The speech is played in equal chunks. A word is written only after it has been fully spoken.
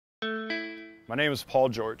My name is Paul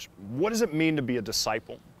George. What does it mean to be a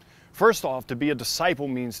disciple? First off, to be a disciple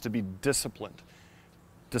means to be disciplined.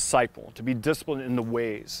 To be disciplined in the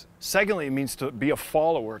ways. Secondly, it means to be a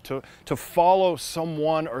follower, to follow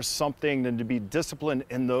someone or something, and to be disciplined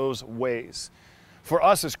in those ways. For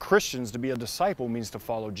us as Christians, to be a disciple means to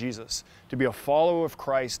follow Jesus, to be a follower of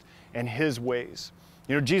Christ and His ways.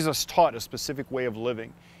 You know, Jesus taught a specific way of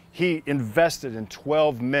living. He invested in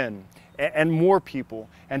 12 men and more people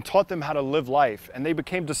and taught them how to live life, and they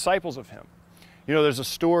became disciples of Him. You know, there's a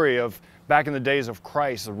story of back in the days of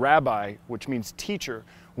Christ, a rabbi, which means teacher,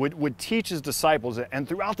 would teach his disciples, and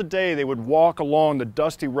throughout the day they would walk along the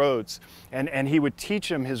dusty roads, and he would teach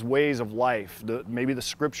them his ways of life, maybe the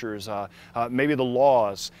scriptures, maybe the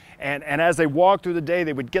laws. And as they walked through the day,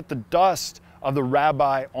 they would get the dust of the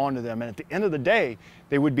rabbi onto them, and at the end of the day,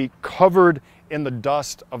 they would be covered in the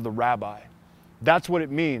dust of the rabbi. That's what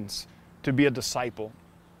it means to be a disciple.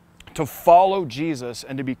 To follow Jesus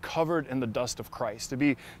and to be covered in the dust of Christ, to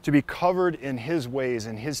be covered in His ways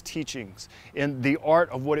and His teachings, in the art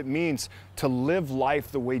of what it means to live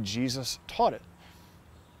life the way Jesus taught it.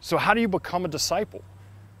 So how do you become a disciple?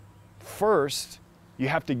 First, you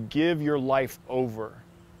have to give your life over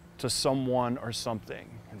to someone or something.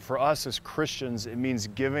 And for us as Christians, it means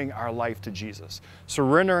giving our life to Jesus,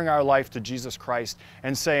 surrendering our life to Jesus Christ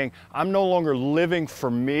and saying, I'm no longer living for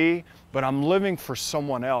me, but I'm living for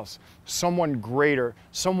someone else, someone greater,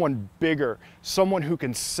 someone bigger, someone who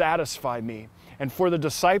can satisfy me. And for the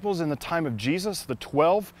disciples in the time of Jesus, the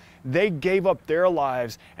 12, they gave up their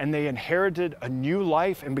lives and they inherited a new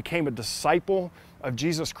life and became a disciple of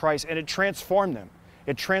Jesus Christ, and it transformed them.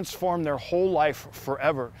 It transformed their whole life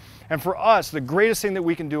forever. And for us, the greatest thing that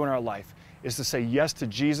we can do in our life is to say yes to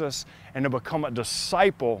Jesus and to become a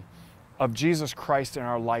disciple of Jesus Christ in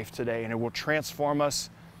our life today, and it will transform us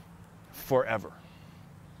forever.